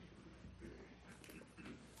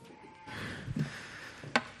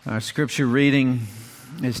Our scripture reading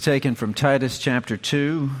is taken from Titus chapter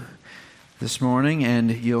 2 this morning,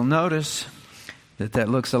 and you'll notice that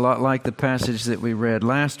looks a lot like the passage that we read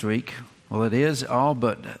last week. Well, it is, all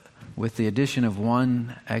but with the addition of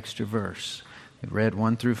one extra verse. We read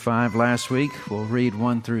 1 through 5 last week. We'll read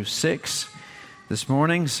 1 through 6 this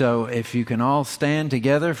morning. So if you can all stand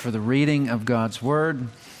together for the reading of God's Word,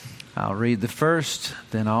 I'll read the first,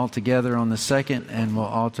 then all together on the second, and we'll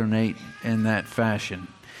alternate in that fashion.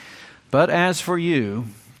 But as for you,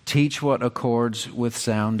 teach what accords with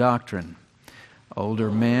sound doctrine.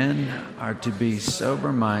 Older men are to be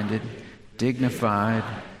sober-minded, dignified,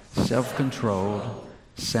 self-controlled,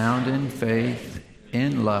 sound in faith,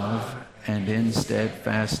 in love, and in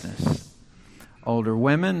steadfastness. Older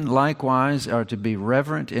women likewise are to be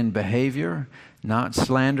reverent in behavior, not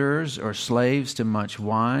slanderers or slaves to much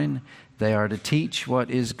wine. They are to teach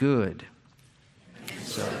what is good.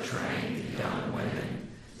 So train young women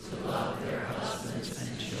to love their husbands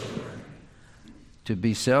and children. To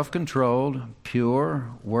be self-controlled, pure,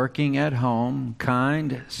 working at home,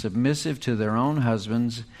 kind, submissive to their own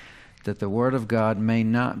husbands, that the word of God may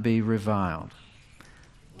not be reviled.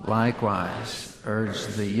 Likewise, urge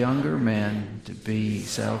the younger men to be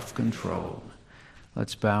self-controlled.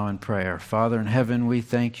 Let's bow in prayer. Father in heaven, we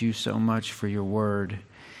thank you so much for your word.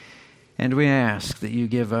 And we ask that you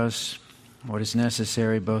give us what is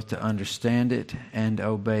necessary both to understand it and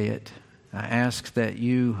obey it. I ask that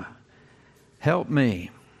you help me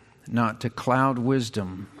not to cloud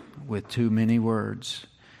wisdom with too many words.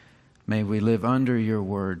 May we live under your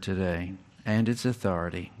word today and its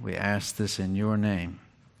authority. We ask this in your name.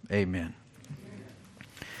 Amen.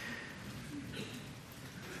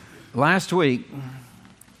 Last week,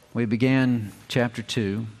 we began chapter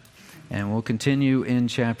 2, and we'll continue in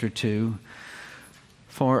chapter 2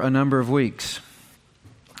 for a number of weeks.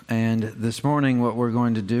 And this morning, what we're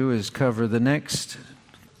going to do is cover the next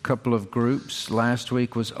couple of groups. Last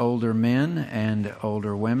week was older men and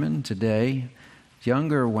older women. Today,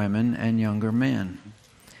 younger women and younger men.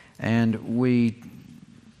 And we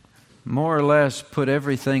more or less put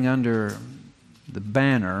everything under the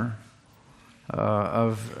banner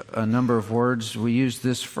of a number of words. We used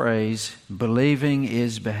this phrase, believing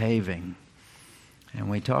is behaving. And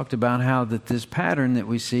we talked about how that this pattern that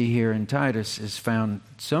we see here in Titus is found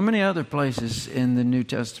so many other places in the New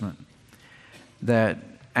Testament, that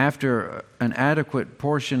after an adequate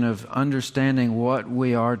portion of understanding what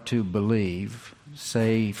we are to believe,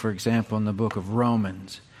 say, for example, in the book of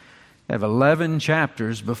Romans, we have 11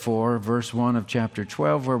 chapters before verse 1 of chapter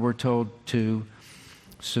 12 where we're told to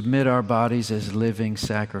submit our bodies as living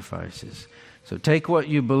sacrifices. So take what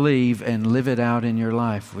you believe and live it out in your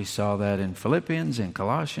life. We saw that in Philippians, in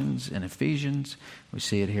Colossians, in Ephesians. We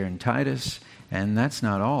see it here in Titus, and that's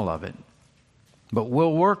not all of it. But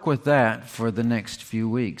we'll work with that for the next few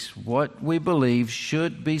weeks. What we believe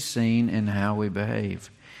should be seen in how we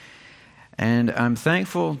behave. And I'm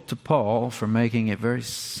thankful to Paul for making it very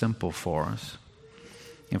simple for us.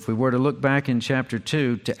 If we were to look back in chapter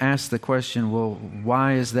 2 to ask the question, well,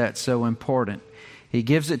 why is that so important? He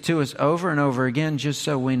gives it to us over and over again just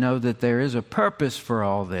so we know that there is a purpose for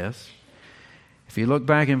all this. If you look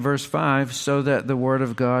back in verse 5, so that the word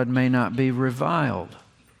of God may not be reviled.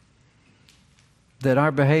 That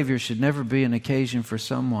our behavior should never be an occasion for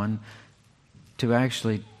someone to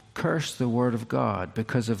actually curse the word of God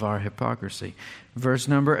because of our hypocrisy. Verse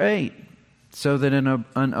number 8, so that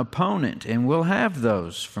an opponent, and we'll have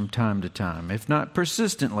those from time to time, if not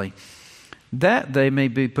persistently, that they may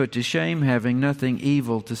be put to shame, having nothing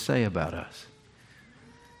evil to say about us.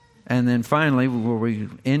 And then finally, where we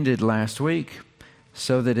ended last week,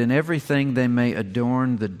 so that in everything they may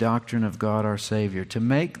adorn the doctrine of God our Savior, to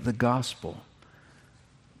make the gospel,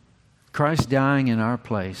 Christ dying in our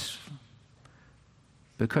place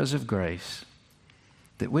because of grace,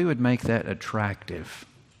 that we would make that attractive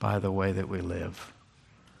by the way that we live.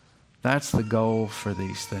 That's the goal for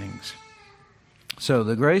these things. So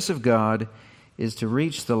the grace of God is to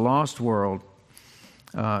reach the lost world.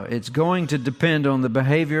 It's going to depend on the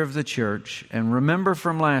behavior of the church. And remember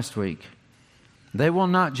from last week, they will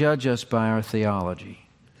not judge us by our theology.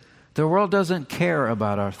 The world doesn't care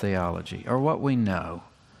about our theology or what we know.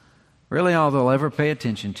 Really, all they'll ever pay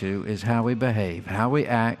attention to is how we behave, how we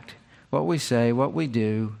act, what we say, what we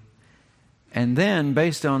do. And then,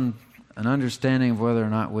 based on an understanding of whether or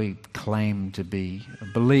not we claim to be a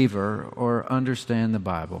believer or understand the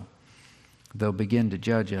Bible, they'll begin to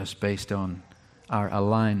judge us based on our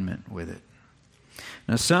alignment with it.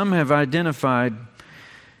 Now, some have identified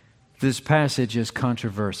this passage as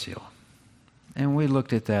controversial. And we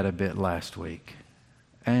looked at that a bit last week.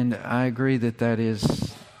 And I agree that that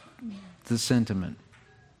is the sentiment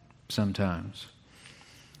sometimes.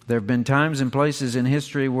 There have been times and places in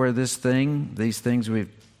history where these things we've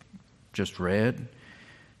just read,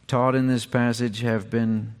 taught in this passage, have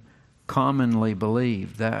been commonly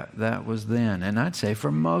believed. That was then. And I'd say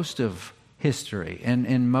for most of history and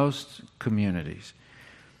in most communities,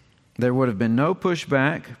 there would have been no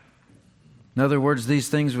pushback. In other words, these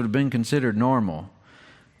things would have been considered normal.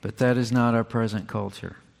 But that is not our present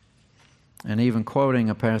culture. And even quoting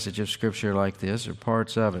a passage of Scripture like this, or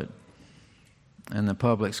parts of it, in the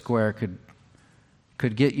public square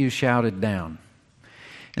could get you shouted down.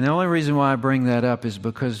 And the only reason why I bring that up is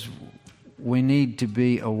because we need to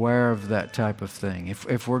be aware of that type of thing.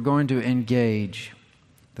 If we're going to engage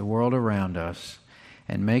the world around us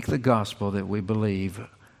and make the gospel that we believe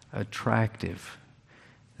attractive,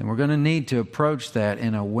 then we're going to need to approach that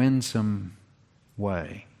in a winsome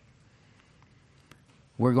way.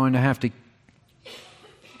 We're going to have to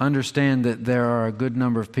understand that there are a good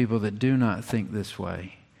number of people that do not think this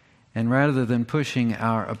way. And rather than pushing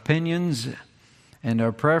our opinions and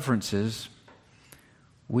our preferences,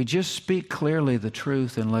 we just speak clearly the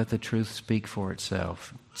truth and let the truth speak for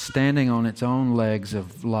itself, standing on its own legs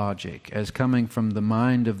of logic, as coming from the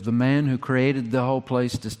mind of the man who created the whole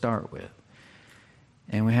place to start with.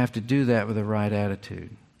 And we have to do that with the right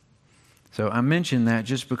attitude. So I mention that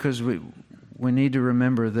just because we need to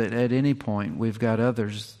remember that at any point we've got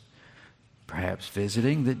others perhaps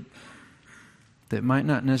visiting that might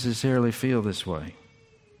not necessarily feel this way.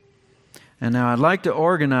 And now I'd like to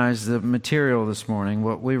organize the material this morning,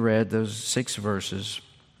 what we read, those 6 verses,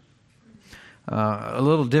 a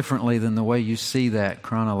little differently than the way you see that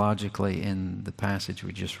chronologically in the passage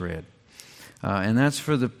we just read. And that's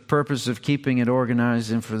for the purpose of keeping it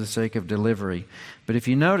organized and for the sake of delivery. But if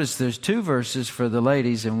you notice, there's 2 verses for the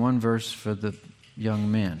ladies and 1 verse for the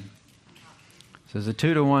young men. So there's a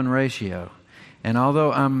 2-to-1 ratio. And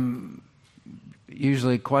although I'm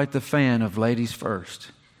usually quite the fan of ladies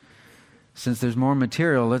first, since there's more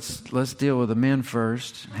material, let's deal with the men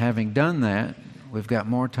first. Having done that, we've got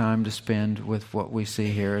more time to spend with what we see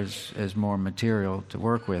here as more material to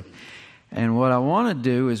work with. And what I want to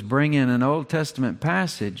do is bring in an Old Testament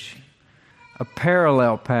passage, a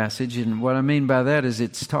parallel passage, and what I mean by that is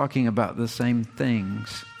it's talking about the same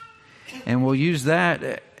things. And we'll use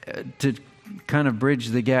that to kind of bridge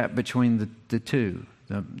the gap between the two,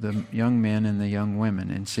 the young men and the young women,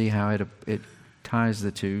 and see how it ties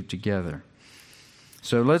the two together.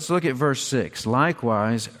 So let's look at verse 6.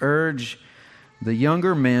 Likewise, urge the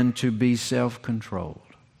younger men to be self-controlled.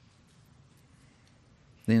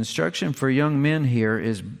 The instruction for young men here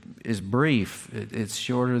is brief. It's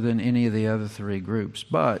shorter than any of the other 3 groups,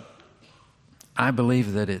 but I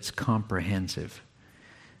believe that it's comprehensive.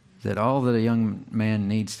 That all that a young man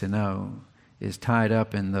needs to know is tied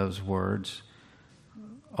up in those words,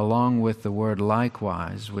 along with the word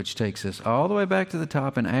likewise, which takes us all the way back to the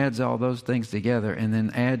top and adds all those things together and then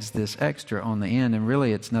adds this extra on the end. And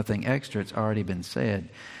really it's nothing extra, it's already been said.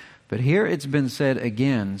 But here it's been said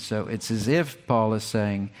again, so it's as if Paul is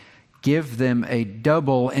saying, give them a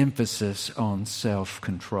double emphasis on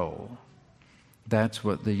self-control. That's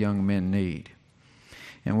what the young men need.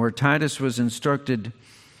 And where Titus was instructed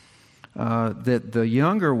that the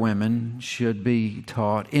younger women should be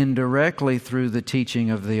taught indirectly through the teaching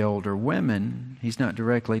of the older women, he's not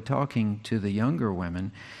directly talking to the younger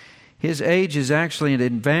women. His age is actually an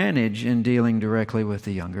advantage in dealing directly with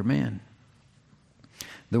the younger men.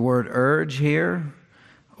 The word urge here,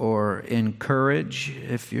 or encourage,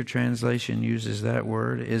 if your translation uses that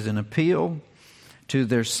word, is an appeal to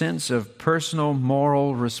their sense of personal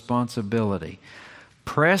moral responsibility.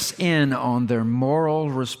 Press in on their moral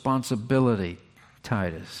responsibility,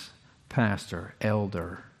 Titus, pastor,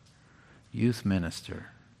 elder, youth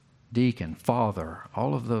minister, deacon, father,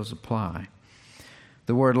 all of those apply.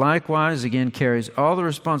 The word likewise, again, carries all the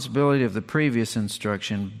responsibility of the previous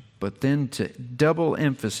instruction, but then to double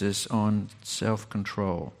emphasis on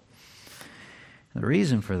self-control. The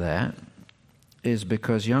reason for that is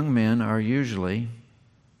because young men are usually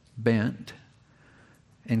bent,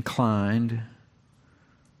 inclined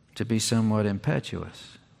to be somewhat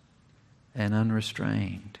impetuous and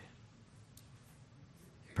unrestrained.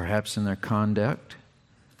 Perhaps in their conduct,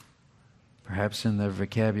 perhaps in their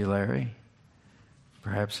vocabulary,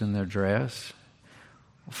 perhaps in their dress.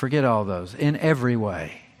 Forget all those. In every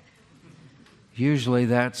way. Usually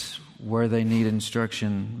that's where they need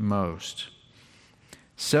instruction most.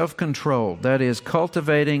 Self-control, that is,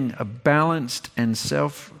 cultivating a balanced and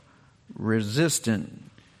self-resistant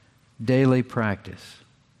daily practice.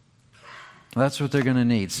 That's what they're going to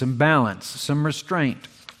need. Some balance, some restraint,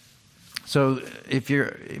 So if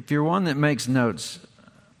you're one that makes notes,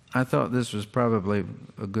 I thought this was probably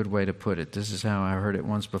a good way to put it. This is how I heard it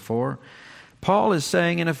once before. Paul is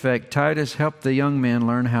saying, in effect, Titus, help the young men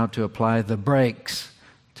learn how to apply the brakes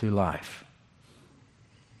to life.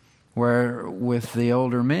 Where with the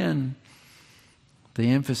older men,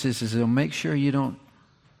 the emphasis is to make sure you don't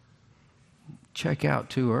check out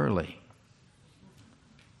too early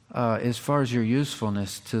as far as your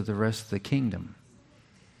usefulness to the rest of the kingdom.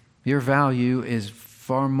 Your value is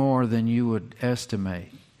far more than you would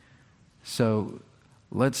estimate. So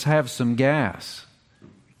let's have some gas.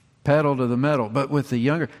 Pedal to the metal. But with the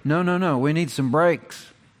younger, no, we need some brakes.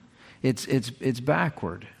 It's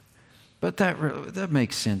backward. But that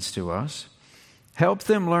makes sense to us. Help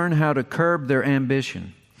them learn how to curb their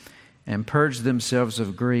ambition and purge themselves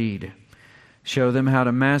of greed. Show them how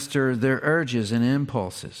to master their urges and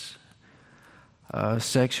impulses,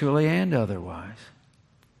 sexually and otherwise.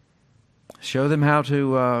 Show them how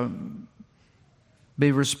to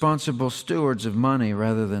be responsible stewards of money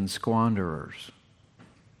rather than squanderers.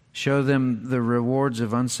 Show them the rewards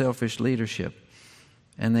of unselfish leadership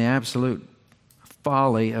and the absolute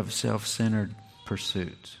folly of self-centered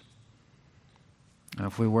pursuits. Now,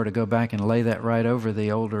 if we were to go back and lay that right over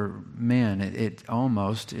the older men, it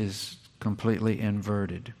almost is completely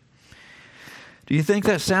inverted. Do you think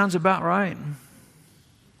that sounds about right?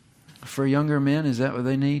 For younger men, is that what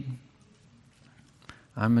they need?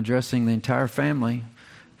 I'm addressing the entire family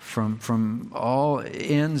from all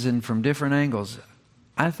ends and from different angles.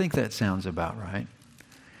 I think that sounds about right.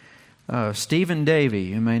 Stephen Davey,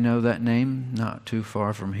 you may know that name, not too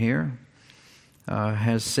far from here,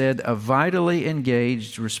 has said, a vitally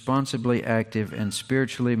engaged, responsibly active, and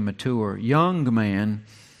spiritually mature young man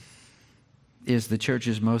is the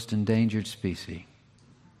church's most endangered species.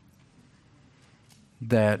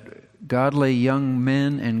 That godly young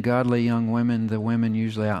men and godly young women, the women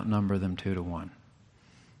usually outnumber them 2-1.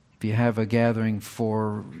 If you have a gathering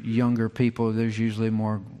for younger people, there's usually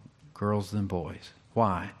more girls than boys.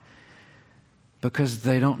 Why? Because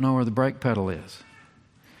they don't know where the brake pedal is.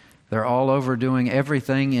 They're all over doing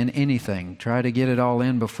everything and anything. Try to get it all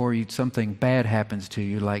in before something bad happens to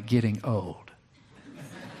you, like getting old.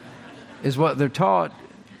 Is what they're taught.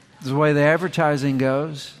 It's the way the advertising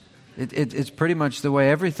goes. It's pretty much the way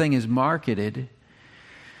everything is marketed.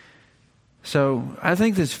 So I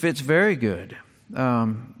think this fits very good.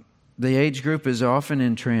 The age group is often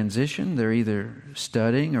in transition. They're either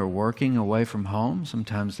studying or working away from home.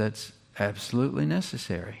 Sometimes that's absolutely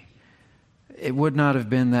necessary. It would not have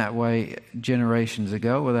been that way generations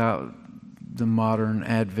ago without the modern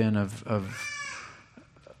advent of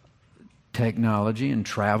technology and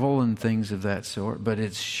travel and things of that sort. But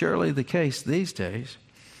it's surely the case these days.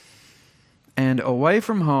 And away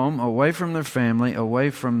from home, away from their family, away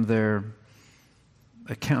from their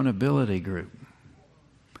accountability group,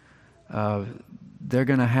 they're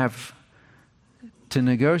going to have to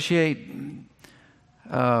negotiate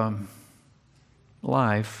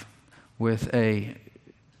life with a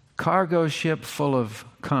cargo ship full of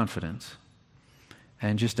confidence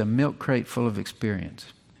and just a milk crate full of experience.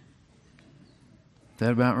 Is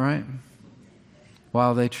that about right?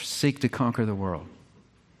 While they seek to conquer the world.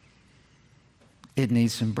 It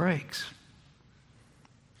needs some brakes.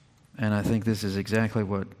 And I think this is exactly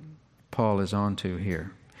what Paul is onto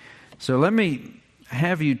here. So let me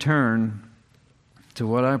have you turn to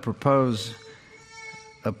what I propose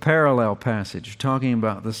a parallel passage talking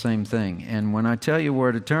about the same thing. And when I tell you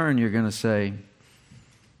where to turn, you're going to say,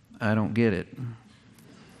 I don't get it.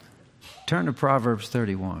 Turn to Proverbs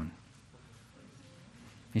 31.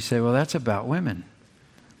 You say, well, that's about women.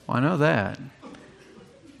 Well, I know that.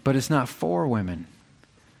 But it's not for women.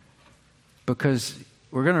 Because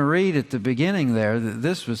we're going to read at the beginning there that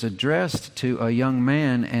this was addressed to a young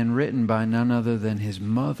man and written by none other than his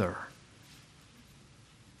mother.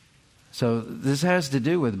 So this has to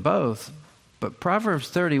do with both. But Proverbs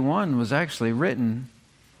 31 was actually written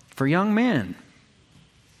for young men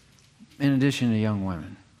in addition to young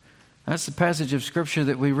women. That's the passage of Scripture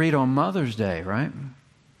that we read on Mother's Day, right?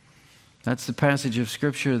 That's the passage of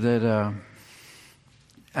Scripture that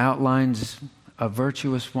outlines a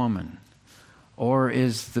virtuous woman, or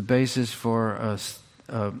is the basis for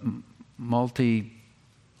a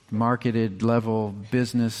multi-marketed level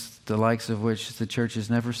business, the likes of which the church has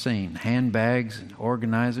never seen. Handbags and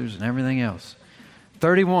organizers and everything else.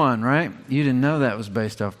 31, right? You didn't know that was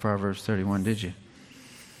based off Proverbs 31, did you?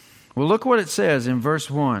 Well, look what it says in verse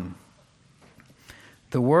 1.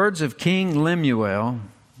 The words of King Lemuel,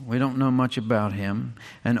 we don't know much about him,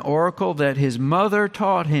 an oracle that his mother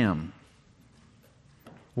taught him.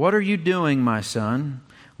 What are you doing, my son?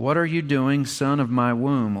 What are you doing, son of my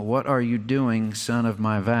womb? What are you doing, son of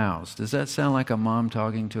my vows? Does that sound like a mom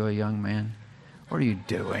talking to a young man? What are you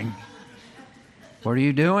doing? What are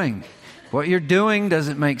you doing? What you're doing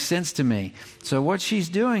doesn't make sense to me. So what she's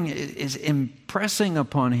doing is impressing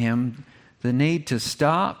upon him the need to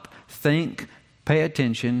stop, think, pay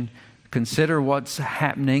attention, consider what's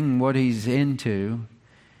happening, what he's into,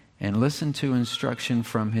 and listen to instruction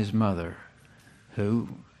from his mother, who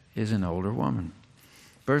is an older woman.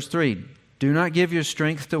 Verse 3, do not give your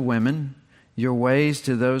strength to women, your ways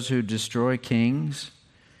to those who destroy kings.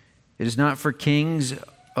 It is not for kings,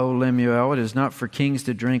 O Lemuel, it is not for kings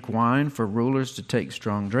to drink wine, for rulers to take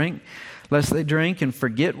strong drink, lest they drink and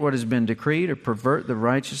forget what has been decreed or pervert the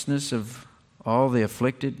righteousness of all the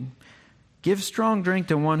afflicted. Give strong drink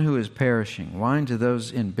to one who is perishing, wine to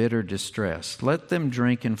those in bitter distress. Let them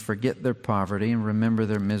drink and forget their poverty and remember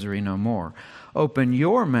their misery no more. Open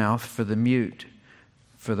your mouth for the mute,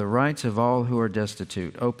 for the rights of all who are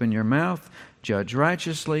destitute. Open your mouth, judge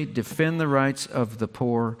righteously, defend the rights of the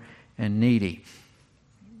poor and needy.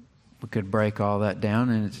 We could break all that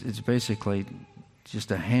down, and it's basically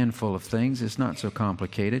just a handful of things. It's not so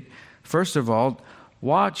complicated. First of all,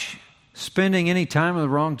 watch spending any time with the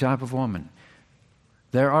wrong type of woman.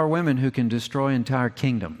 There are women who can destroy entire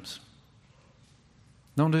kingdoms.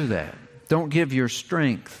 Don't do that. Don't give your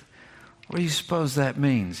strength. What do you suppose that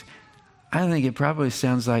means? I think it probably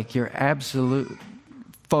sounds like your absolute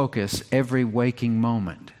focus every waking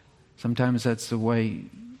moment. Sometimes that's the way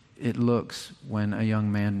it looks when a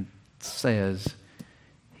young man says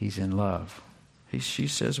he's in love. She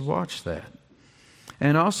says, watch that.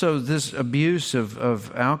 And also this abuse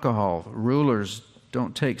of alcohol. Rulers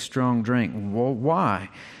don't take strong drink. Well, why?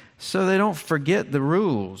 So they don't forget the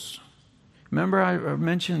rules. Remember I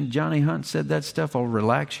mentioned Johnny Hunt said that stuff will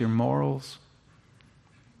relax your morals?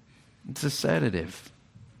 It's a sedative.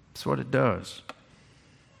 That's what it does.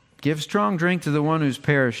 Give strong drink to the one who's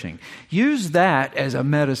perishing. Use that as a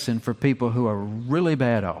medicine for people who are really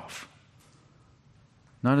bad off.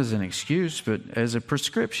 Not as an excuse, but as a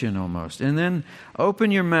prescription almost. And then open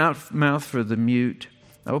your mouth for the mute.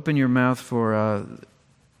 Open your mouth for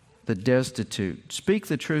the destitute. Speak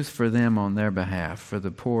the truth for them on their behalf, for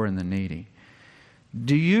the poor and the needy.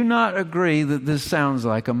 Do you not agree that this sounds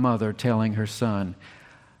like a mother telling her son,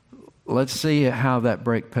 let's see how that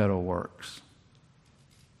brake pedal works?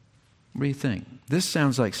 What do you think? This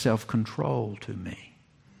sounds like self-control to me.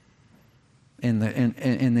 In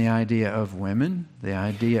the idea of women, the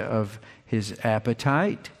idea of his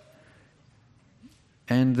appetite,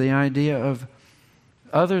 and the idea of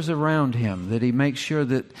others around him, that he makes sure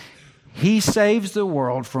that he saves the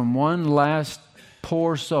world from one last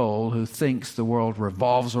poor soul who thinks the world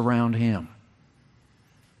revolves around him.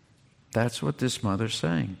 That's what this mother's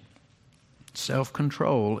saying.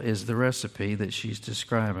 Self-control is the recipe that she's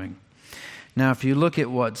describing. Now, if you look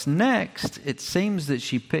at what's next, it seems that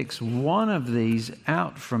she picks one of these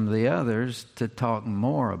out from the others to talk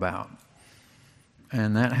more about.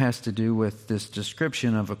 And that has to do with this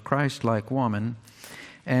description of a Christ-like woman.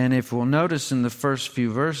 And if we'll notice in the first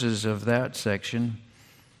few verses of that section,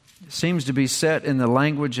 it seems to be set in the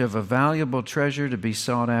language of a valuable treasure to be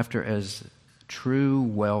sought after as true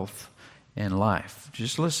wealth in life.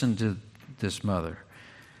 Just listen to this mother.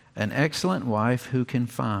 An excellent wife who can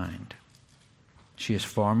find. She is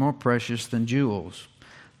far more precious than jewels.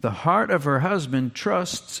 The heart of her husband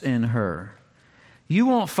trusts in her. You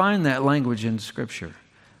won't find that language in Scripture.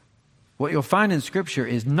 What you'll find in Scripture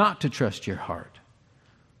is not to trust your heart.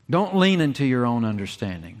 Don't lean into your own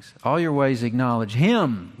understandings. All your ways acknowledge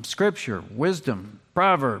Him, Scripture, wisdom,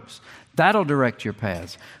 Proverbs. That'll direct your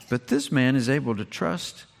paths. But this man is able to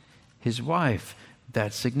trust his wife.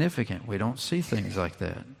 That's significant. We don't see things like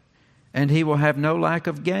that. And he will have no lack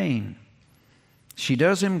of gain. She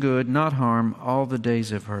does him good, not harm, all the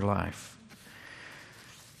days of her life.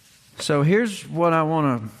 So here's what I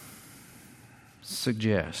want to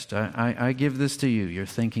suggest. I give this to you. You're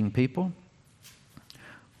thinking people.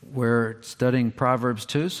 We're studying Proverbs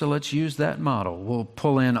 2, so let's use that model. We'll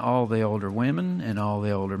pull in all the older women and all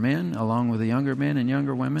the older men, along with the younger men and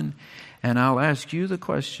younger women, and I'll ask you the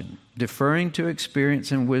question, deferring to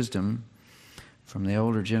experience and wisdom from the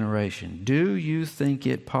older generation. Do you think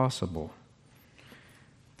it possible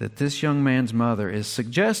that this young man's mother is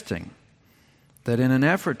suggesting that in an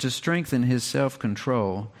effort to strengthen his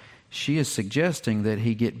self-control, she is suggesting that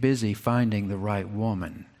he get busy finding the right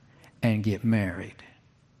woman and get married?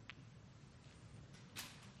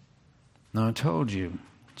 Now, I told you,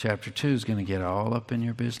 chapter 2 is going to get all up in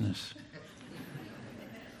your business.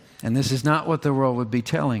 And this is not what the world would be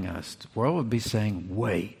telling us. The world would be saying,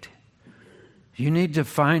 wait. You need to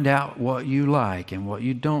find out what you like and what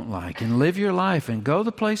you don't like and live your life and go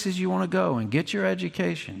the places you want to go and get your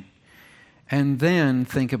education and then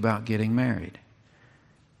think about getting married.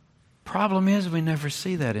 Problem is, we never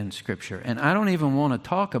see that in Scripture. And I don't even want to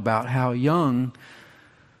talk about how young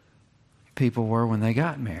people were when they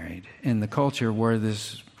got married in the culture where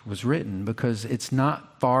this was written, because it's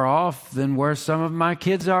not far off than where some of my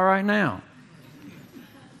kids are right now.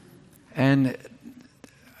 And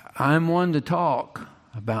I'm one to talk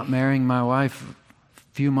about marrying my wife a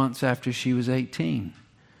few months after she was 18.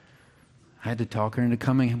 I had to talk her into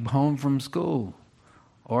coming home from school.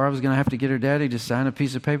 Or I was going to have to get her daddy to sign a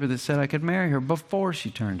piece of paper that said I could marry her before she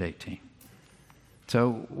turned 18.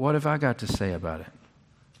 So what have I got to say about it?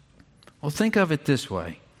 Well, think of it this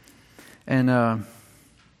way. And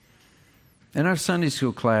in our Sunday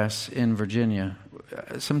school class in Virginia,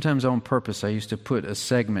 sometimes on purpose, I used to put a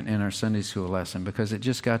segment in our Sunday school lesson because it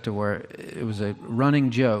just got to where it was a running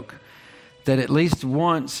joke that at least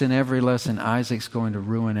once in every lesson, Isaac's going to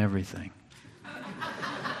ruin everything.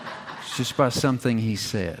 Just by something he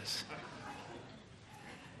says.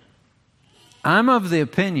 I'm of the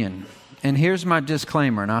opinion, and here's my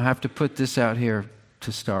disclaimer, and I'll have to put this out here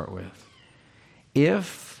to start with.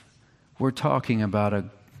 If we're talking about a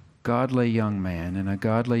godly young man and a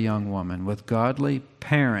godly young woman with godly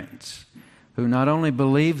parents who not only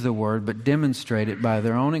believe the Word but demonstrate it by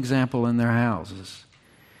their own example in their houses,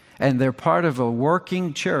 and they're part of a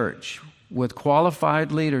working church with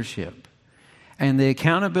qualified leadership, and the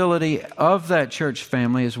accountability of that church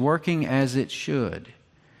family is working as it should,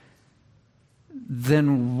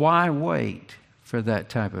 then why wait for that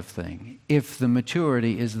type of thing if the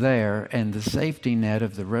maturity is there and the safety net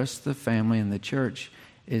of the rest of the family and the church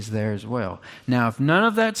is there as well? Now, if none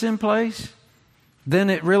of that's in place, then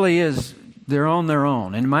it really is, they're on their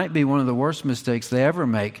own. And it might be one of the worst mistakes they ever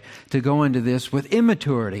make to go into this with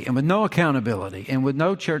immaturity and with no accountability and with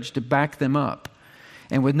no church to back them up,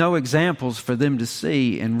 and with no examples for them to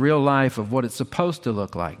see in real life of what it's supposed to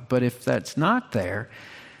look like. But if that's not there,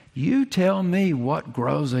 you tell me what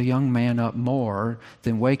grows a young man up more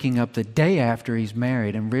than waking up the day after he's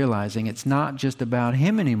married and realizing it's not just about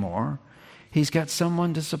him anymore. He's got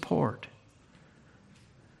someone to support.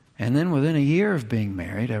 And then within a year of being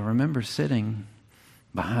married, I remember sitting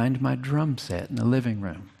behind my drum set in the living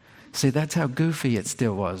room. See, that's how goofy it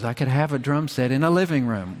still was. I could have a drum set in a living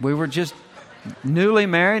room. We were just newly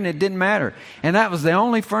married and it didn't matter. And that was the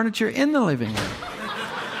only furniture in the living room.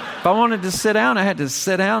 If I wanted to sit down, I had to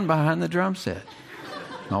sit down behind the drum set.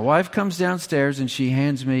 My wife comes downstairs and she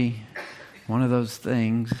hands me one of those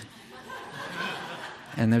things,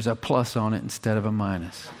 and there's a plus on it instead of a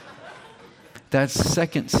minus. That's the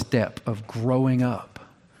second step of growing up,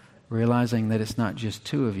 realizing that it's not just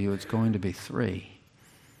two of you, it's going to be three.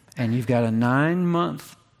 And you've got a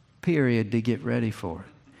 9-month period to get ready for it.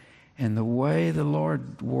 And the way the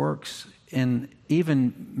Lord works in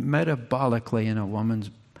even metabolically in a woman's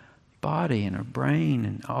body and her brain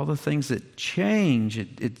and all the things that change,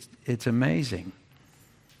 it's amazing.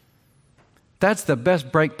 That's the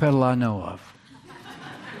best brake pedal I know of.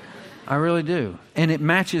 I really do. And it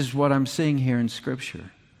matches what I'm seeing here in Scripture.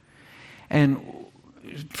 And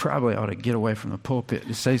probably ought to get away from the pulpit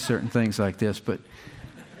to say certain things like this, but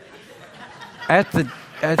you're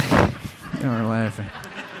laughing.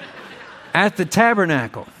 At the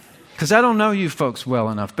tabernacle, because I don't know you folks well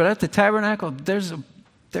enough, but at the tabernacle, there's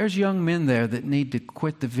young men there that need to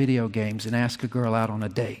quit the video games and ask a girl out on a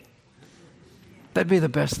date. That'd be the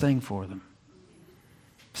best thing for them.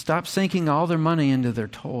 Stop sinking all their money into their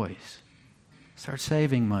toys. Start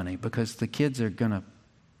saving money, because the kids are going to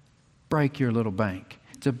break your little bank.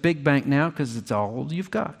 It's a big bank now because it's all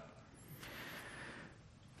you've got.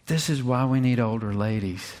 This is why we need older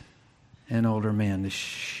ladies and older men to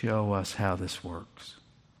show us how this works.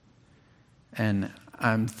 And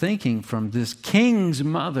I'm thinking from this king's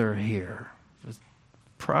mother here,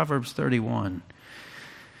 Proverbs 31.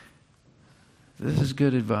 This is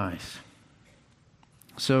good advice.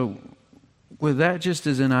 So with that just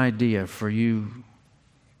as an idea for you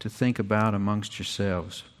to think about amongst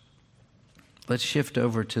yourselves, let's shift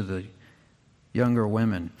over to the younger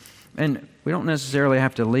women. And we don't necessarily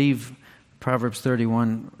have to leave Proverbs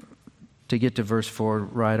 31 to get to verse 4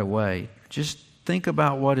 right away. Just think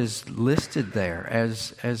about what is listed there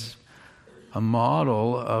as a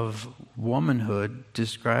model of womanhood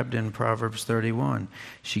described in Proverbs 31.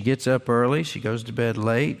 She gets up early, she goes to bed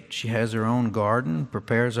late, she has her own garden,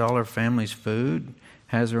 prepares all her family's food,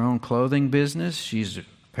 has her own clothing business. She's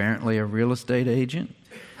apparently a real estate agent,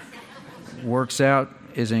 works out,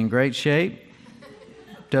 is in great shape,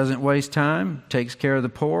 doesn't waste time, takes care of the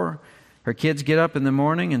poor, Her kids get up in the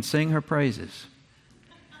morning and sing her praises.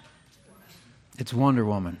 It's Wonder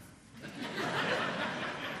Woman.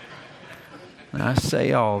 And I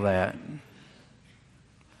say all that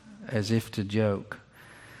as if to joke.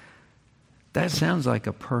 That sounds like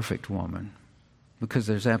a perfect woman, because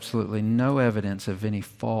there's absolutely no evidence of any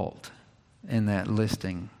fault in that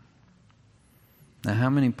listing. Now, how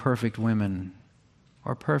many perfect women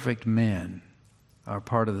or perfect men are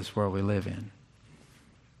part of this world we live in?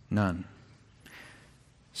 None.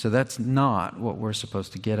 So that's not what we're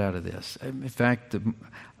supposed to get out of this. In fact,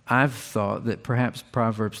 I've thought that perhaps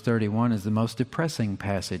Proverbs 31 is the most depressing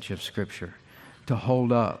passage of Scripture to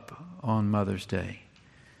hold up on Mother's Day.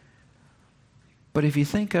 But if you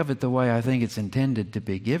think of it the way I think it's intended to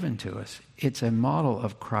be given to us, it's a model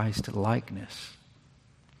of Christ-likeness,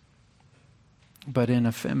 but in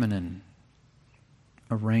a feminine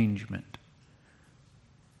arrangement.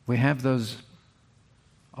 We have those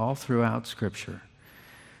all throughout Scripture.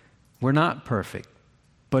 We're not perfect,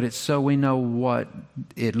 but it's so we know what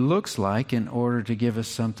it looks like in order to give us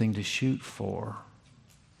something to shoot for,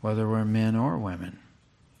 whether we're men or women.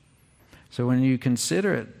 So when you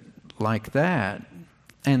consider it like that,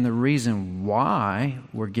 and the reason why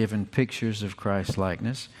we're given pictures of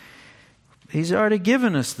Christ-likeness, He's already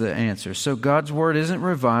given us the answer. So God's Word isn't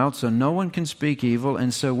reviled, so no one can speak evil,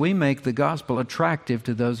 and so we make the gospel attractive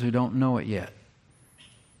to those who don't know it yet.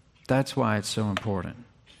 That's why it's so important.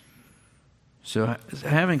 So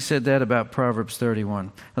having said that about Proverbs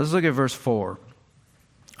 31, let's look at verse 4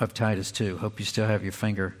 of Titus 2. Hope you still have your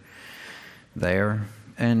finger there.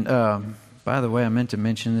 And by the way, I meant to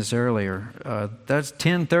mention this earlier. That's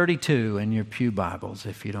 1032 in your pew Bibles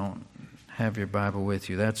if you don't have your Bible with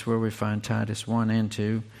you. That's where we find Titus 1 and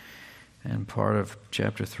 2 and part of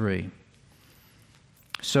chapter 3.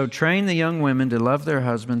 So train the young women to love their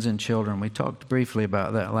husbands and children. We talked briefly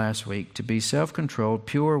about that last week. To be self-controlled,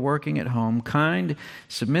 pure, working at home, kind,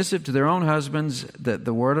 submissive to their own husbands, that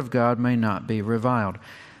the word of God may not be reviled.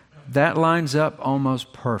 That lines up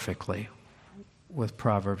almost perfectly with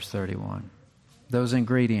Proverbs 31. Those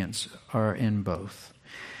ingredients are in both.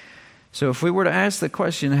 So if we were to ask the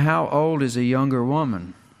question, how old is a younger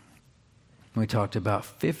woman? We talked about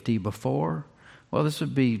 50 before. Well, this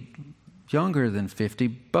would be younger than 50,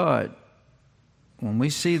 but when we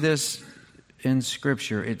see this in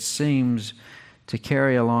Scripture, it seems to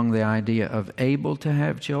carry along the idea of able to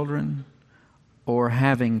have children or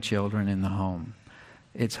having children in the home.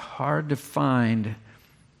 It's hard to find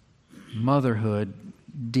motherhood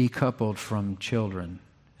decoupled from children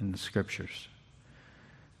in the Scriptures.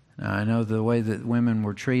 Now, I know the way that women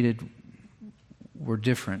were treated were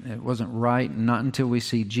different. It wasn't right, and not until we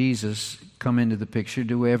see Jesus come into the picture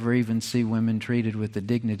do we ever even see women treated with the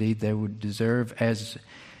dignity they would deserve as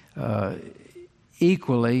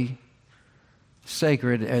equally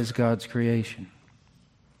sacred as God's creation.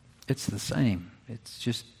 It's the same. It's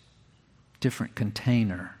just different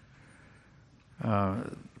container.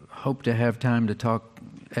 Hope to have time to talk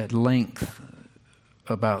at length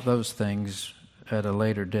about those things at a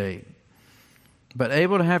later date. But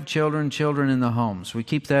able to have children in the home. So we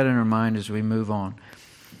keep that in our mind as we move on.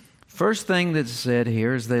 First thing that's said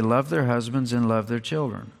here is they love their husbands and love their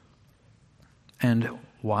children. And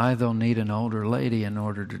why they'll need an older lady in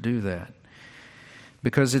order to do that.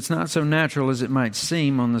 Because it's not so natural as it might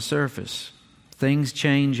seem on the surface. Things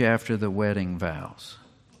change after the wedding vows.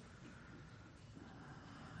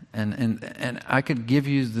 And I could give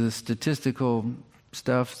you the statistical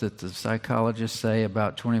stuff that the psychologists say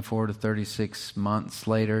about 24 to 36 months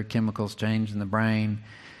later, chemicals change in the brain.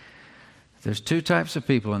 There's two types of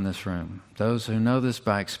people in this room. Those who know this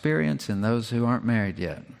by experience and those who aren't married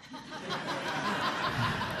yet.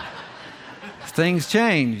 Things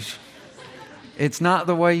change. It's not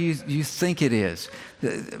the way you think it is.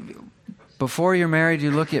 Before you're married,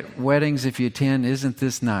 you look at weddings if you attend, isn't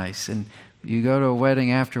this nice? And you go to a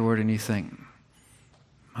wedding afterward and you think,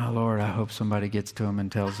 my Lord, I hope somebody gets to him and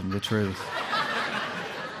tells him the truth.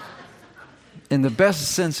 In the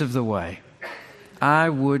best sense of the way, I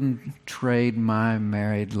wouldn't trade my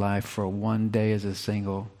married life for one day as a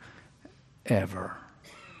single ever.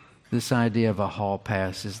 This idea of a hall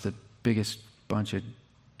pass is the biggest bunch of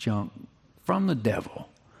junk from the devil.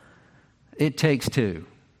 It takes two.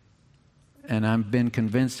 And I've been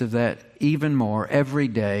convinced of that even more every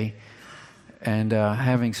day. And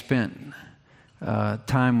having spent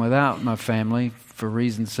time without my family, for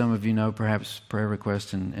reasons some of you know, perhaps prayer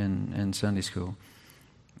requests in Sunday school,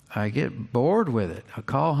 I get bored with it. I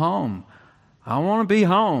call home. I want to be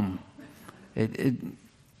home.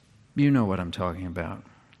 You know what I'm talking about.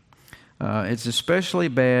 It's especially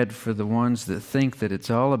bad for the ones that think that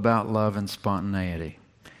it's all about love and spontaneity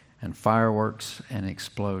and fireworks and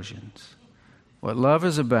explosions. What love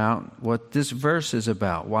is about, what this verse is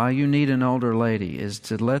about, why you need an older lady, is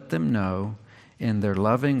to let them know in their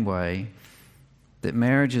loving way that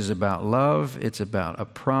marriage is about love, it's about a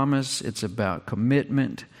promise, it's about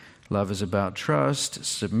commitment. Love is about trust,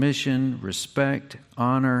 submission, respect,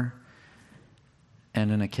 honor,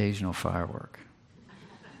 and an occasional firework.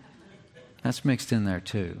 That's mixed in there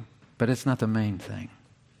too, but it's not the main thing.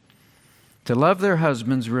 To love their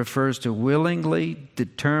husbands refers to willingly,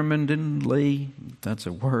 determinedly, that's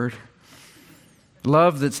a word.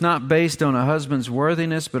 Love that's not based on a husband's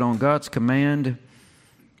worthiness, but on God's command,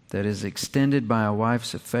 that is extended by a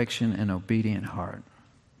wife's affection and obedient heart.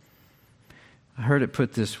 I heard it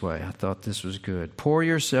put this way. I thought this was good. Pour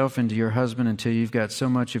yourself into your husband until you've got so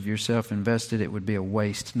much of yourself invested it would be a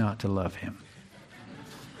waste not to love him.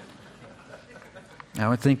 I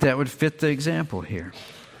would think that would fit the example here.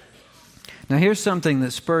 Now here's something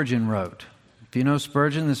that Spurgeon wrote. If you know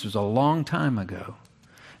Spurgeon, this was a long time ago.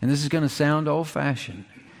 And this is going to sound old-fashioned.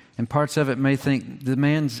 And parts of it may think the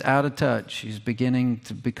man's out of touch. He's beginning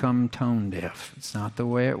to become tone deaf. It's not the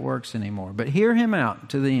way it works anymore. But hear him out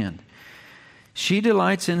to the end. She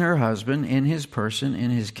delights in her husband, in his person,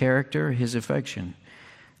 in his character, his affection.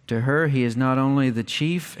 To her, he is not only the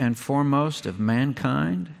chief and foremost of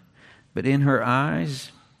mankind, but in her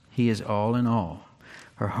eyes, he is all in all.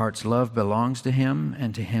 Her heart's love belongs to him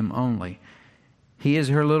and to him only. He is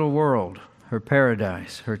her little world, her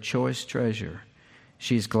paradise, her choice treasure.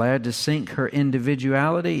 She is glad to sink her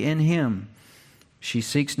individuality in him. She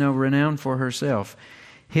seeks no renown for herself.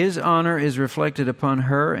 His honor is reflected upon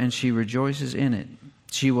her, and she rejoices in it.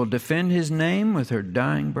 She will defend his name with her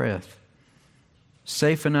dying breath.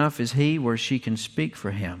 Safe enough is he where she can speak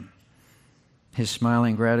for him. His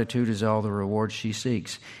smiling gratitude is all the reward she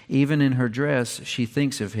seeks. Even in her dress, she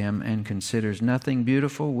thinks of him and considers nothing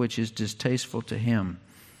beautiful which is distasteful to him.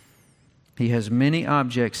 He has many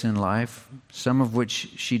objects in life, some of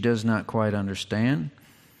which she does not quite understand.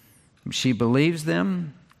 She believes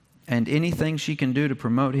them, and anything she can do to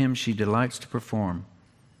promote him, she delights to perform.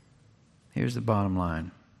 Here's the bottom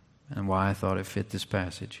line, and why I thought it fit this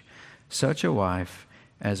passage. Such a wife,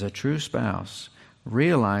 as a true spouse,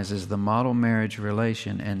 realizes the model marriage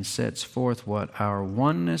relation and sets forth what our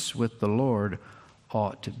oneness with the Lord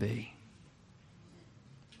ought to be.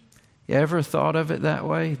 You ever thought of it that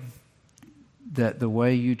way? That the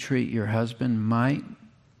way you treat your husband might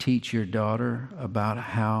teach your daughter about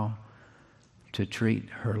how to treat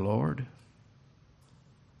her Lord?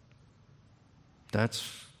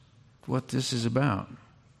 That's what this is about.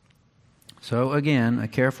 So again, a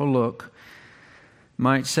careful look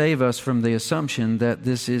might save us from the assumption that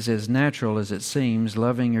this is as natural as it seems.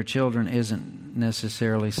 Loving your children isn't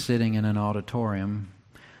necessarily sitting in an auditorium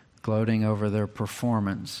gloating over their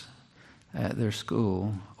performance at their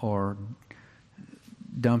school or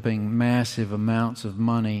dumping massive amounts of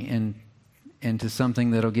money into something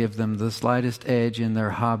that'll give them the slightest edge in their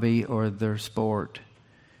hobby or their sport.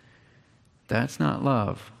 That's not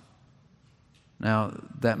love. Now,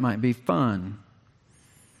 that might be fun,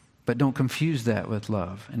 but don't confuse that with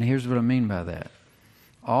love. And here's what I mean by that.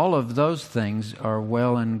 All of those things are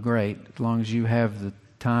well and great as long as you have the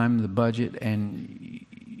time, the budget, and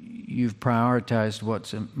you've prioritized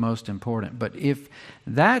what's most important. But if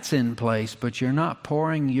that's in place, but you're not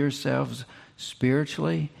pouring yourselves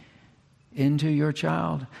spiritually into your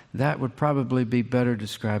child, that would probably be better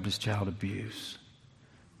described as child abuse,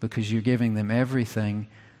 because you're giving them everything,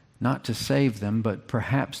 not to save them, but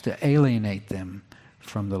perhaps to alienate them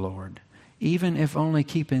from the Lord, even if only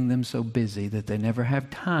keeping them so busy that they never have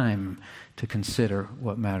time to consider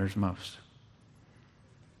what matters most.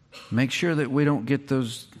 Make sure that we don't get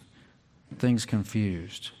those things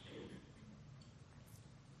confused.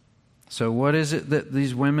 So what is it that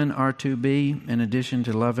these women are to be in addition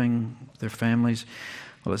to loving their families?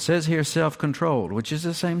 Well, it says here self-controlled, which is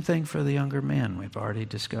the same thing for the younger men we've already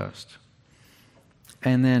discussed.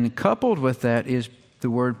 And then coupled with that is the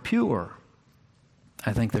word pure.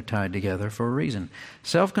 I think they're tied together for a reason.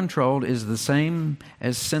 Self-controlled is the same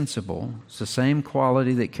as sensible. It's the same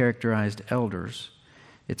quality that characterized elders.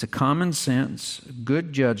 It's a common sense,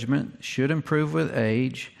 good judgment, should improve with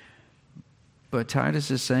age, but Titus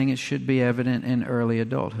is saying it should be evident in early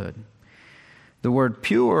adulthood. The word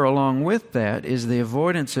pure along with that is the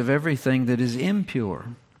avoidance of everything that is impure.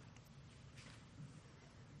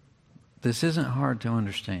 This isn't hard to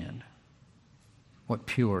understand, what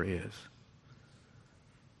pure is.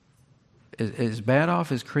 As bad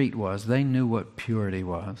off as Crete was, they knew what purity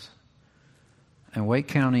was. And Wake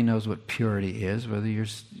County knows what purity is, whether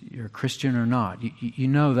you're a Christian or not. You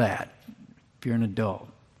know that if you're an adult.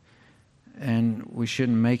 And we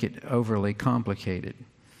shouldn't make it overly complicated.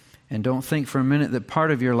 And don't think for a minute that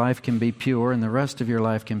part of your life can be pure and the rest of your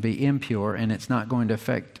life can be impure, and it's not going to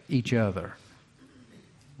affect each other.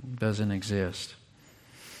 It doesn't exist.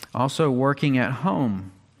 Also, working at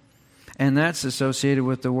home. And that's associated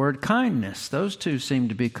with the word kindness. Those two seem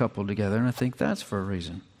to be coupled together, and I think that's for a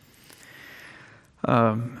reason.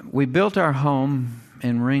 We built our home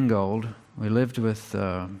in Ringgold. We lived with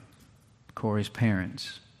Corey's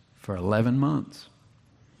parents for 11 months.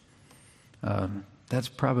 That's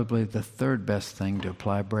probably the third best thing to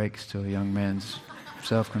apply brakes to a young man's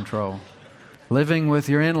self-control. Living with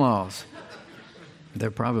your in-laws.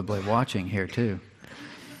 They're probably watching here too.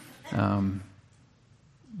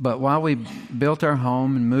 But while we built our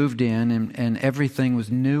home and moved in and everything was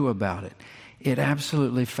new about it, it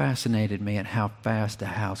absolutely fascinated me at how fast a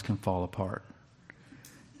house can fall apart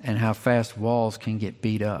and how fast walls can get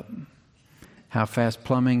beat up, how fast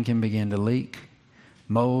plumbing can begin to leak,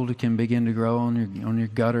 mold can begin to grow on your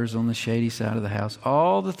gutters on the shady side of the house,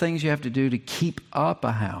 all the things you have to do to keep up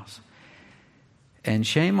a house. And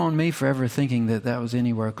shame on me for ever thinking that was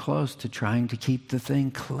anywhere close to trying to keep the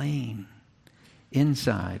thing clean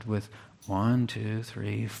inside with 1, 2,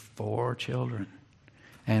 3, 4 children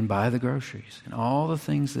and buy the groceries and all the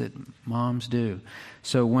things that moms do.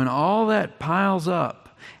 So when all that piles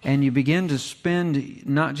up and you begin to spend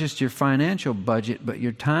not just your financial budget but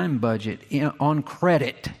your time budget on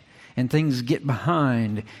credit, and things get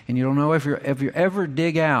behind and you don't know if you ever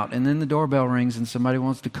dig out, and then the doorbell rings and somebody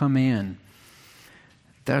wants to come in,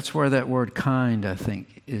 that's where that word kind, I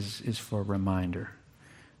think, is for a reminder.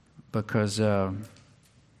 Because the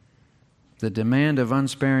demand of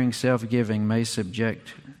unsparing self-giving may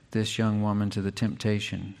subject this young woman to the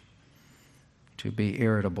temptation to be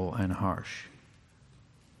irritable and harsh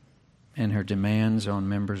in her demands on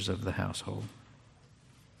members of the household.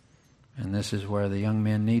 And this is where the young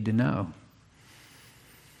men need to know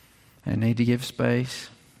and need to give space,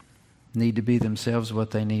 need to be themselves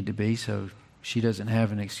what they need to be, so she doesn't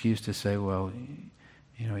have an excuse to say, well,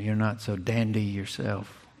 you're not so dandy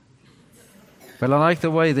yourself. But I like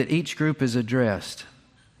the way that each group is addressed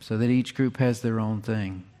so that each group has their own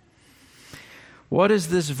thing. What is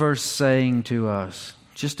this verse saying to us?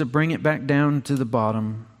 Just to bring it back down to the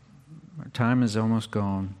bottom, our time is almost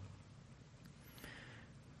gone.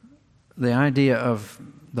 The idea of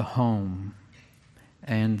the home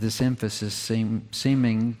and this emphasis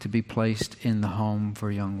seeming to be placed in the home for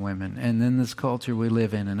young women. And then this culture we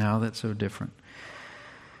live in and how that's so different.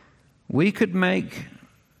 We could make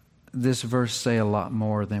this verse say a lot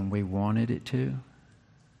more than we wanted it to.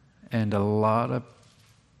 And a lot of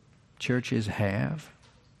churches have.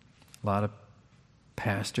 A lot of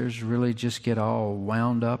pastors really just get all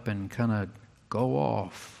wound up and kind of go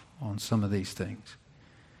off on some of these things.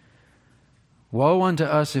 Woe unto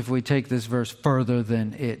us if we take this verse further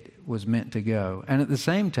than it was meant to go. And at the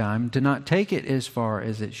same time, to not take it as far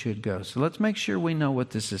as it should go. So let's make sure we know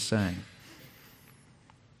what this is saying.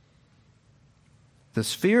 The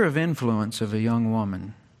sphere of influence of a young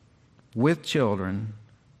woman with children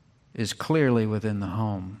is clearly within the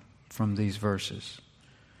home from these verses.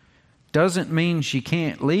 Doesn't mean she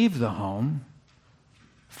can't leave the home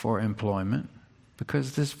for employment,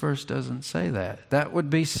 because this verse doesn't say that. That would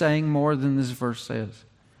be saying more than this verse says.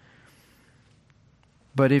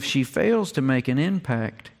 But if she fails to make an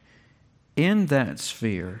impact in that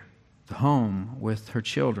sphere, the home with her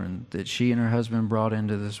children that she and her husband brought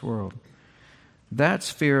into this world, that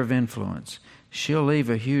sphere of influence, she'll leave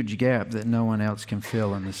a huge gap that no one else can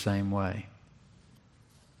fill in the same way.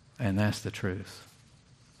 And that's the truth.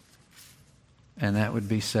 And that would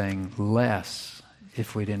be saying less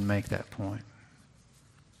if we didn't make that point.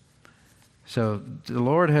 So the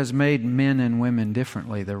Lord has made men and women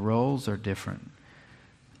differently. Their roles are different.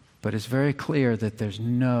 But it's very clear that there's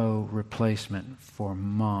no replacement for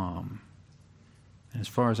mom. As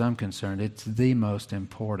far as I'm concerned, it's the most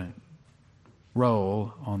important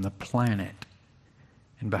role on the planet.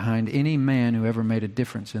 And behind any man who ever made a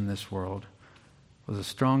difference in this world was a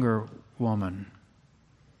stronger woman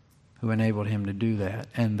who enabled him to do that,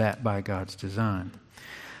 and that by God's design.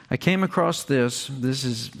 I came across this. This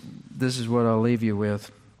is what I'll leave you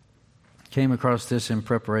with. Came across this in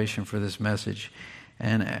preparation for this message.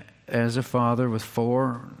 And as a father with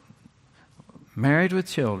 4, married with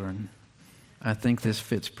children, I think this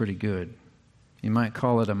fits pretty good. You might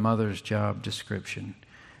call it a mother's job description.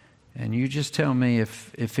 And you just tell me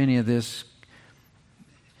if any of this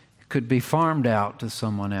could be farmed out to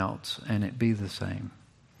someone else and it be the same.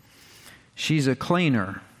 She's a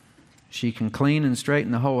cleaner. She can clean and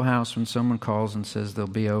straighten the whole house when someone calls and says they'll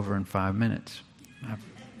be over in 5 minutes. I've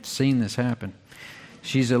seen this happen.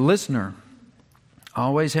 She's a listener.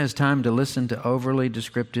 Always has time to listen to overly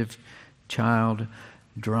descriptive child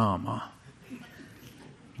drama,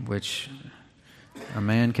 which a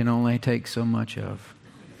man can only take so much of.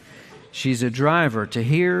 She's a driver, to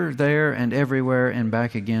here, there, and everywhere, and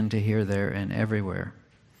back again to here, there, and everywhere.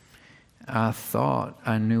 I thought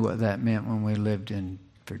I knew what that meant when we lived in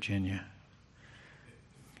Virginia.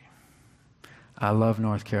 I love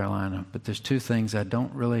North Carolina, but there's two things I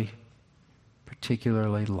don't really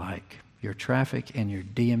particularly like: your traffic and your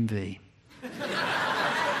DMV.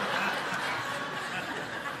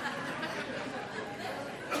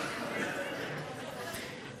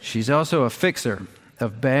 She's also a fixer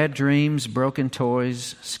of bad dreams, broken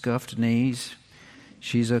toys, scuffed knees.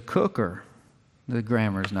 She's a cooker. The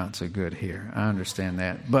grammar's not so good here. I understand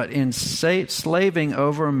that. But in slaving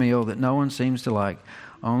over a meal that no one seems to like,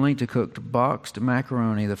 only to cook boxed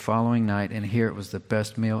macaroni the following night and hear it was the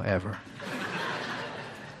best meal ever.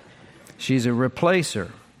 She's a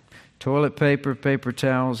replacer. Toilet paper, paper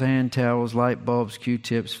towels, hand towels, light bulbs,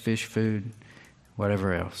 Q-tips, fish food,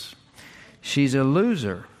 whatever else. She's a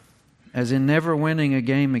loser, as in never winning a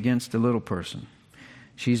game against a little person.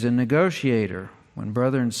 She's a negotiator when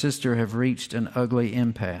brother and sister have reached an ugly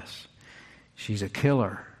impasse. She's a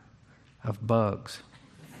killer of bugs.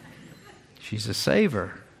 She's a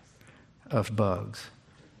saver of bugs.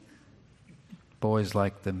 Boys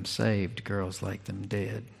like them saved, girls like them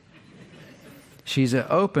dead. She's an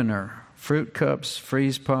opener, fruit cups,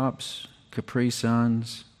 freeze pops, Capri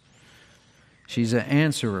Suns. She's an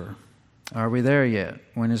answerer. Are we there yet?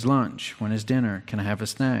 When is lunch? When is dinner? Can I have a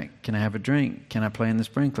snack? Can I have a drink? Can I play in the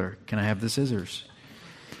sprinkler? Can I have the scissors?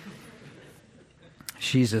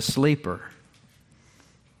 She's a sleeper.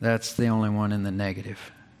 That's the only one in the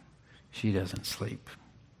negative. She doesn't sleep.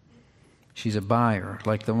 She's a buyer,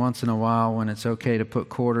 like the once in a while when it's okay to put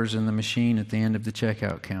quarters in the machine at the end of the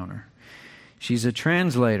checkout counter. She's a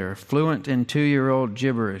translator, fluent in 2-year-old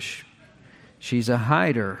gibberish. She's a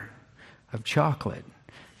hider of chocolate,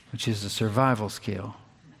 which is a survival skill.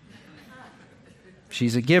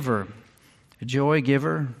 She's a giver, a joy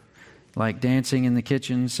giver, like dancing in the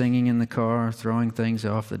kitchen, singing in the car, throwing things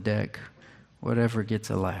off the deck, whatever gets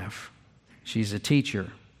a laugh. She's a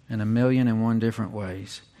teacher in 1,000,001 different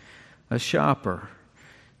ways. A shopper,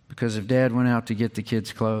 because if Dad went out to get the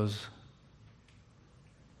kids' clothes,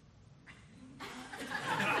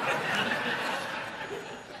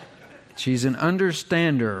 she's an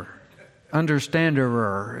understanderer,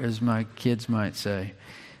 as my kids might say,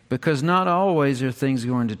 because not always are things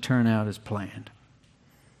going to turn out as planned.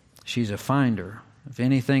 She's a finder of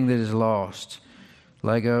anything that is lost.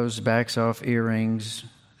 Legos, backs off earrings,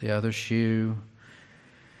 the other shoe.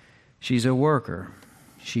 She's a worker.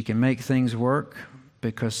 She can make things work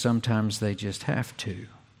because sometimes they just have to.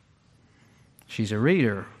 She's a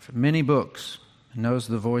reader of many books and knows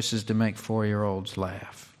the voices to make 4-year-olds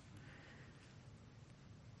laugh.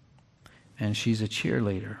 And she's a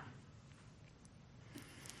cheerleader.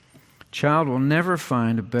 Child will never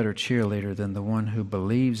find a better cheerleader than the one who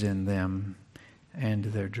believes in them and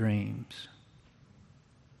their dreams.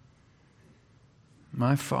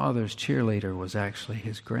 My father's cheerleader was actually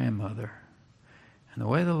his grandmother. And the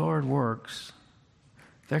way the Lord works,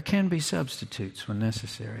 there can be substitutes when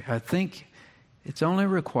necessary. I think it's only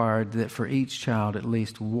required that for each child, at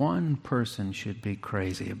least one person should be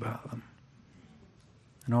crazy about them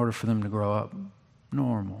in order for them to grow up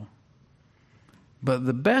normal. But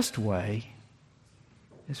the best way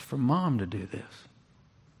is for mom to do this.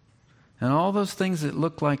 And all those things that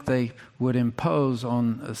look like they would impose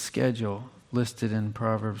on a schedule listed in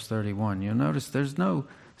Proverbs 31, you'll notice there's not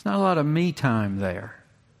a lot of me time there.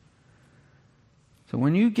 So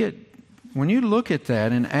when you look at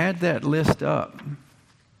that and add that list up,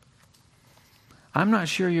 I'm not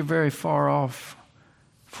sure you're very far off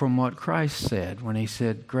from what Christ said when he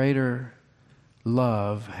said, "Greater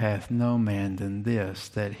love hath no man than this,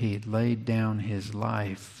 that he laid down his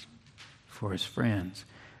life for his friends."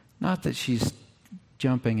 Not that she's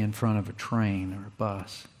jumping in front of a train or a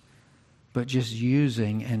bus, but just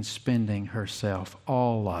using and spending herself,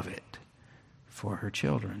 all of it, for her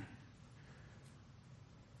children.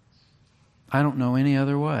 I don't know any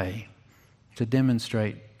other way to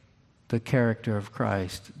demonstrate the character of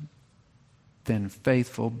Christ than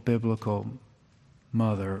faithful biblical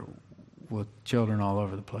mother with children all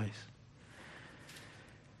over the place.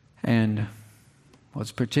 And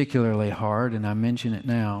what's particularly hard, and I mention it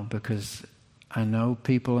now because I know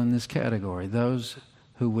people in this category, those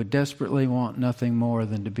who would desperately want nothing more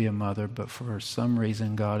than to be a mother, but for some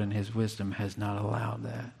reason God in His wisdom has not allowed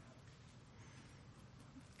that.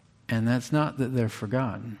 And that's not that they're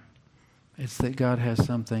forgotten. It's that God has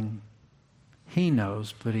something He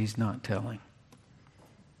knows, but He's not telling.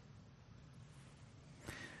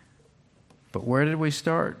 But where did we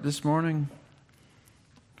start this morning?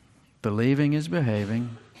 Believing is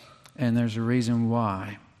behaving, and there's a reason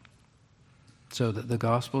why. So that the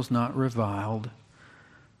gospel's not reviled.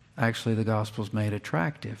 Actually, the gospel's made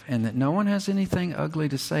attractive. And that no one has anything ugly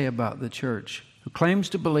to say about the church who claims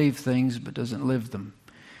to believe things but doesn't live them.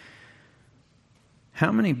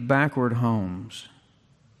 How many backward homes,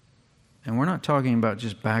 and we're not talking about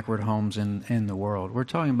just backward homes in the world. We're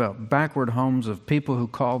talking about backward homes of people who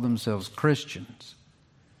call themselves Christians.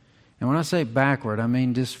 And when I say backward, I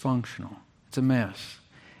mean dysfunctional. It's a mess.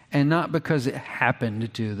 And not because it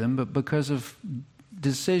happened to them, but because of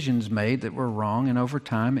decisions made that were wrong, and over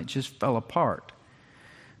time it just fell apart.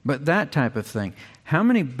 But that type of thing. How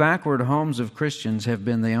many backward homes of Christians have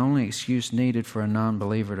been the only excuse needed for a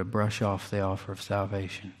non-believer to brush off the offer of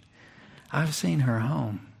salvation? I've seen her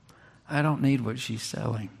home. I don't need what she's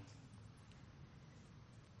selling.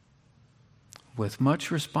 With much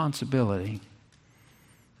responsibility,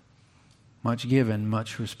 much given,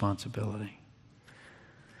 much responsibility.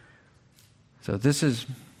 So this is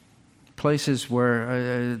places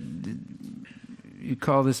where you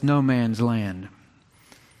call this no man's land.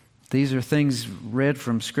 These are things read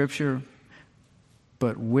from Scripture,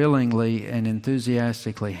 but willingly and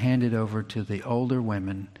enthusiastically handed over to the older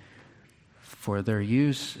women for their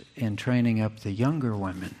use in training up the younger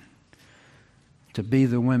women to be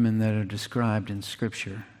the women that are described in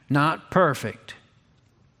Scripture. Not perfect,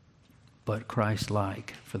 but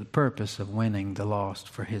Christ-like, for the purpose of winning the lost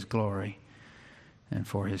for His glory and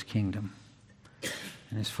for His kingdom.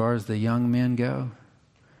 And as far as the young men go,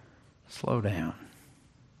 slow down.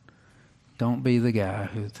 Don't be the guy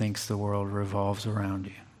who thinks the world revolves around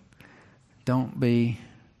you. Don't be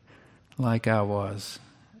like I was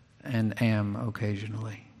and am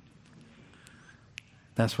occasionally.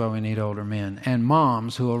 That's why we need older men. And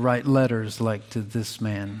moms who will write letters like to this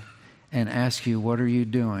man and ask you, what are you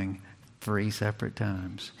doing? 3 separate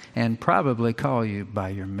times. And probably call you by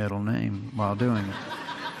your middle name while doing it.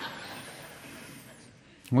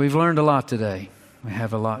 We've learned a lot today. We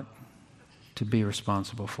have a lot to be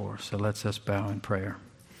responsible for. So let's us bow in prayer.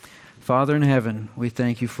 Father in heaven, we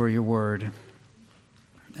thank you for your word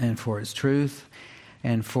and for its truth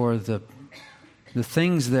and for the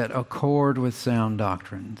things that accord with sound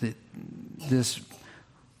doctrine. This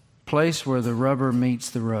place where the rubber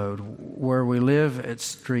meets the road, where we live at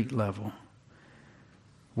street level.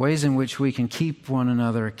 Ways in which we can keep one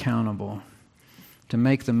another accountable to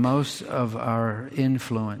make the most of our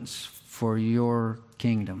influence for your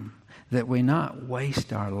kingdom. That we not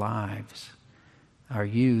waste our lives, our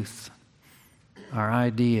youth, our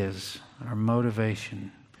ideas, our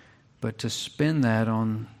motivation, but to spend that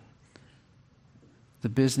on the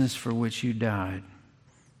business for which you died,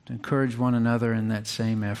 to encourage one another in that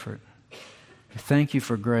same effort. Thank you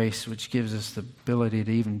for grace, which gives us the ability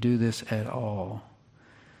to even do this at all.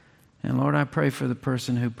 And Lord, I pray for the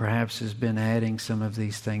person who perhaps has been adding some of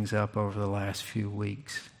these things up over the last few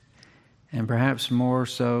weeks. And perhaps more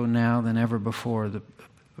so now than ever before, the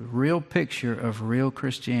real picture of real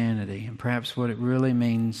Christianity and perhaps what it really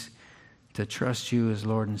means to trust you as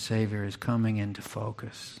Lord and Savior is coming into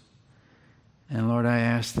focus. And Lord, I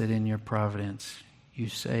ask that in your providence you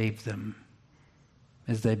save them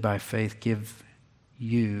as they by faith give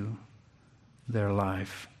you their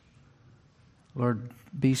life. Lord,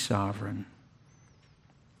 be sovereign.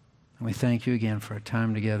 And we thank you again for a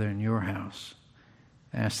time together in your house.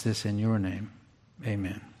 I ask this in your name.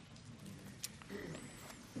 Amen.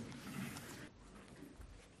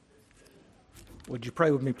 Would you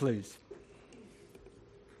pray with me, please?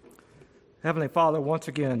 Heavenly Father, once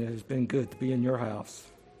again, it has been good to be in your house,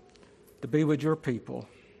 to be with your people.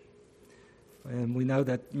 And we know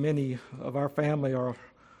that many of our family are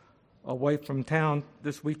away from town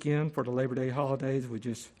this weekend for the Labor Day holidays. We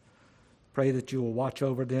just pray that you will watch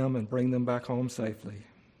over them and bring them back home safely.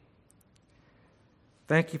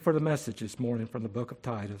 Thank you for the message this morning from the book of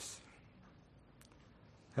Titus.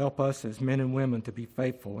 Help us as men and women to be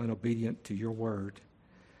faithful and obedient to your word,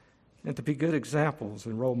 and to be good examples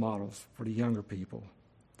and role models for the younger people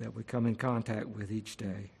that we come in contact with each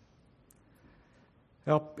day.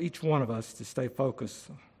 Help each one of us to stay focused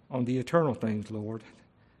on the eternal things, Lord,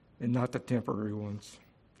 and not the temporary ones,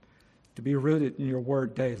 to be rooted in your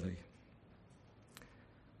word daily.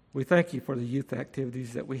 We thank you for the youth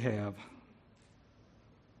activities that we have.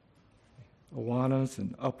 Awanas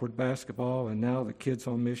and Upward Basketball, and now the Kids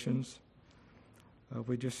on Missions.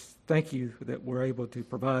 We just thank you that we're able to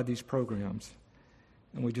provide these programs.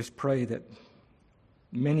 And we just pray that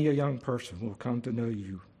many a young person will come to know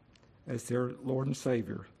you as their Lord and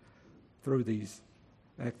Savior through these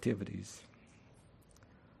activities.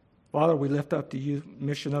 Father, we lift up to you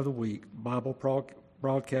Mission of the Week, Bible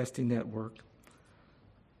Broadcasting Network.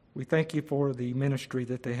 We thank you for the ministry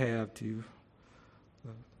that they have to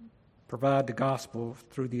provide the gospel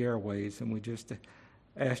through the airways, and we just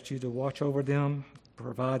ask you to watch over them,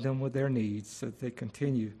 provide them with their needs so that they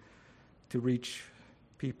continue to reach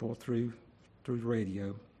people through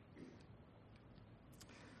radio.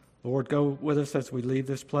 Lord, go with us as we leave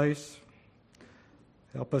this place.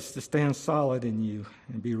 Help us to stand solid in you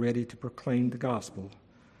and be ready to proclaim the gospel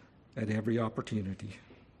at every opportunity.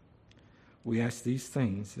 We ask these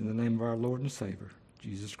things in the name of our Lord and Savior,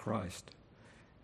 Jesus Christ.